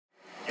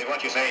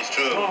what you say is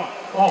true.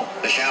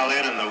 The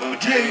Shaolin and the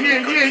Wu-Tang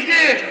could be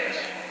dangerous.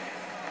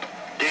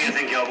 Do you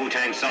think your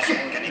Wu-Tang son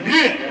can he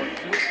be?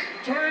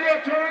 Turn it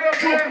up,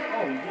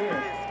 man.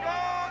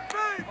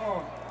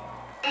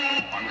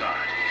 On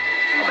guard.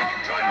 I'd like to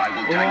join my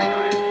Wu-Tang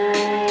side.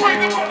 Bring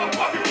the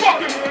motherfucking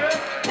rocket!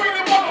 Bring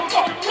the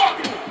motherfucking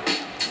rocket!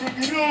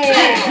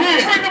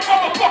 Bring the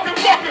motherfucking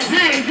rocket!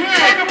 Bring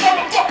the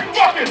motherfucking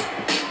rocket!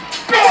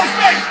 Go,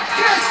 snake!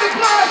 Catch the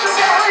blast in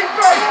the hate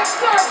face!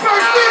 Start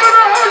first, leave in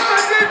the house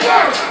and then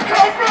worse!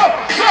 Help bro!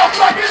 Talk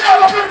like an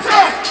elephant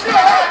tongue! Yeah,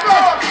 help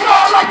bro!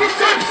 Fly like a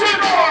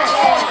Egyptian!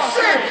 Oh,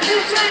 shit! You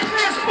take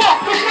this,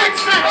 fuck the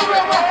mixin'!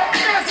 However,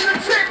 answer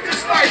the chick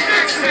just like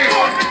Nixon!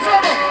 Cause the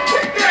tunnel,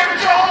 quick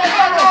damage your whole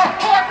error!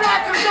 Hard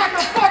rock to shut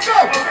the fuck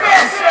up!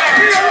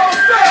 Hero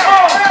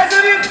style! As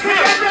it is,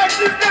 PMX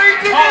is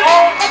dangerous!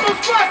 I'm a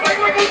splash like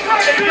Michael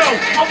Tyson! Hey yo,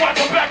 I want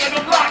the back of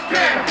the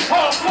lockdown!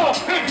 Hardcore,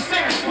 niggas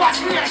saying, watch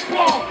me act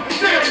bomb!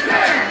 Damn,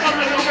 damn! I'm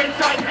a little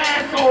red-type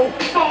asshole!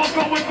 Songs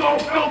going go,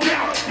 no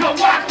doubt! Yo,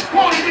 watch,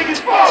 all these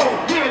niggas fall!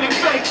 Yeah, they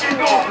fake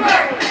and all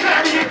black!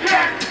 Carry your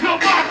cat, yo,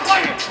 my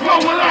playing!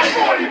 Roll like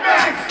 40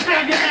 max!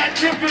 Now you're at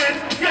different,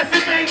 yes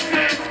it makes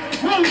sense!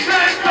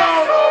 Wu-Tang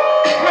Clan!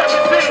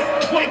 Represent,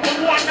 wait for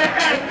one to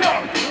act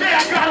up! Now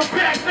I got him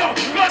backed up,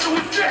 gun to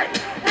his neck!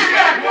 We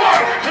got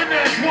work! And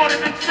there's one in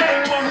the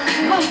chamber!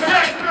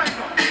 Wu-Tang!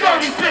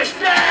 36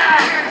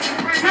 down!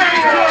 Bring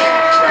the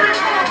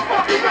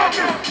motherfucking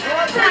Ruckus!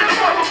 Bring the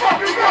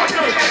motherfucking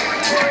Ruckus!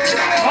 Bring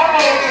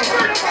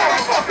the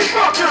motherfucking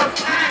Ruckus!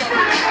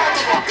 Bring the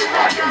motherfucking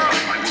Ruckus! Bring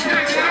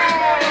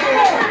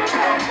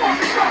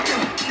the motherfucking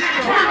Ruckus!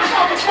 Bring the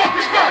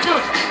motherfucking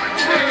Ruckus!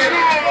 Bring the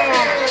motherfucking Ruckus!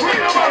 Bring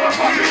the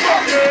motherfucking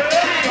Ruckus!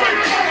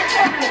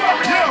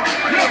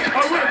 Yeah,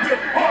 I rip it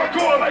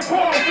hardcore like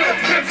Paul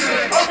Fitz.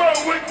 I roll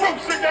with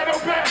groups and got no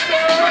bastard.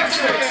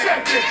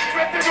 Check it,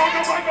 rapping on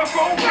the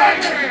microphone,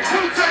 banging.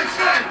 Wu-Tang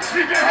Clan,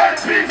 keep your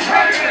headpiece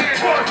hanging.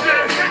 Watch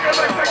this, nigga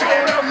like I go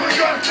down for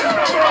guns and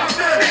I'm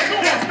busted.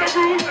 Yes, the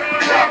rules and the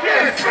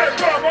rockets. Spit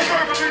bomb, I'm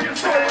verbally and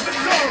soul in the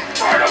zone.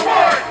 Murder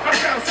one, I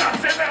sound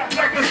shots and out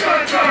like the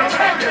sun's on.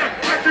 Hanging,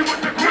 like you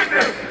with the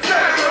quickness.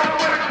 Stand around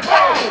with the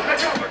pole, that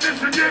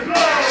competition get low.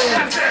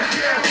 That's that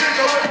shit,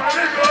 nigga with my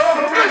nigga.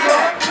 The RZA,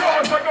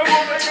 charge like a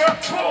nigga,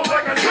 pull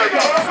like a trigger.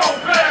 So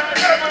bad,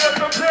 never let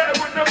them play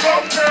with the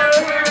motion.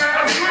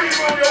 I scream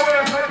on your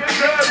ass like it's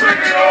dead. Bring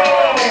it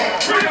on!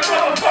 Bring the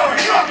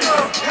motherfucking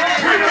Ruckus!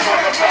 Bring the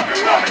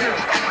motherfucking Ruckus!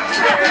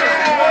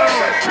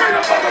 Bring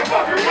the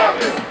motherfucking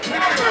Ruckus!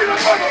 Bring the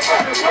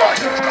motherfucking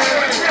Ruckus!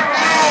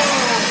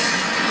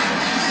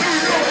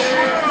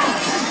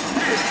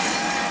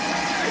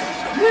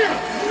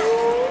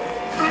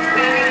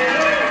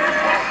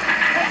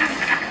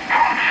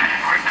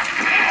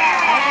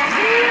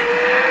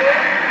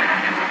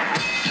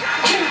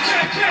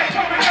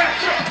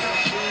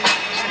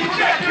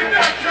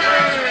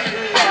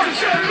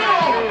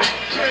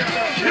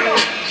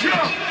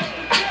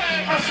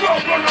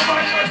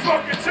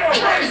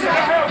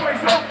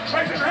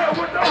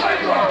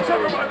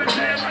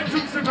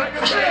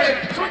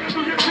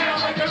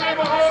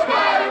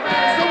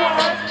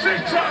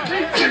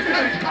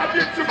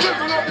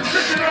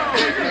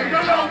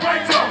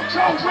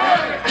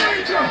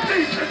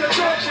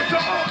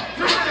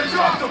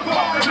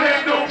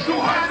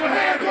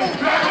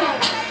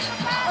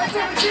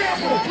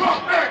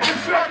 Rock back and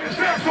slap his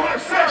dance on the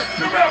set.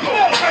 The rebel,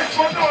 makes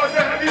my noise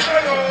the heavy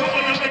metal. The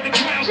one that make the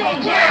crowd go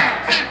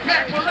wild. Sit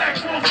back, relax,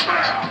 won't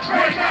smile.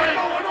 Right now they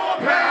going on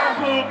pound.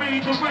 Call me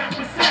the rap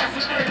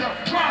assassinator.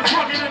 Rhymes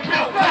rugged and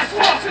built like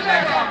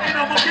Schwarzenegger. And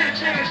I'ma get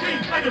there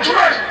deep like a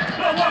bird.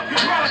 Blow up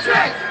your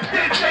projects,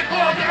 then take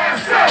all your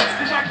assets.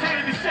 Cause I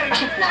came to save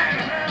the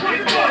flame. When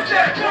the doors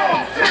that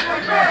close, sit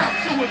like now.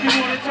 So if you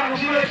wanna try to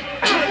flip,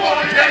 flip on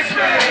the next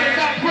man.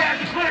 I grab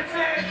the clips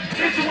in,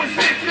 hit you with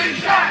 16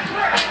 shots.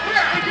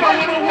 Go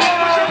in the wall.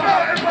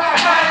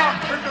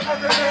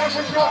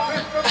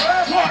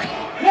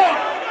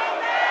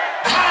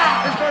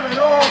 Turn it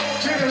off,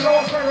 get it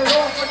off, turn it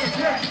off like a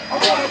cat. I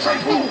wanna play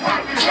fool,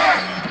 I be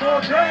back.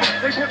 All day,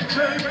 they put the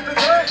game in the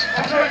day.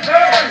 I said,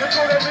 hey, they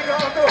throw that nigga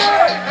out the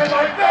way. And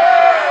like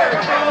that,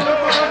 I'm gonna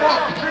live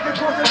forever. Nigga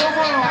crossing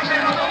over. I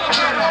mean, I'm gonna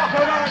get up.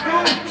 What I do,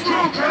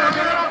 screw, can I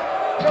get up?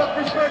 Love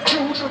respect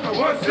you to the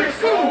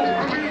 162.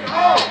 I mean,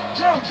 oh,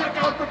 yo, check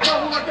out the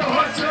flow like the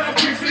Hudson and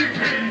PCP.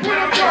 When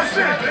I'm just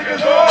shit,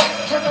 niggas off,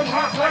 put them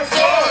hot like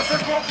sauce.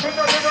 Let's walk to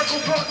the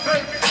lyrical blood.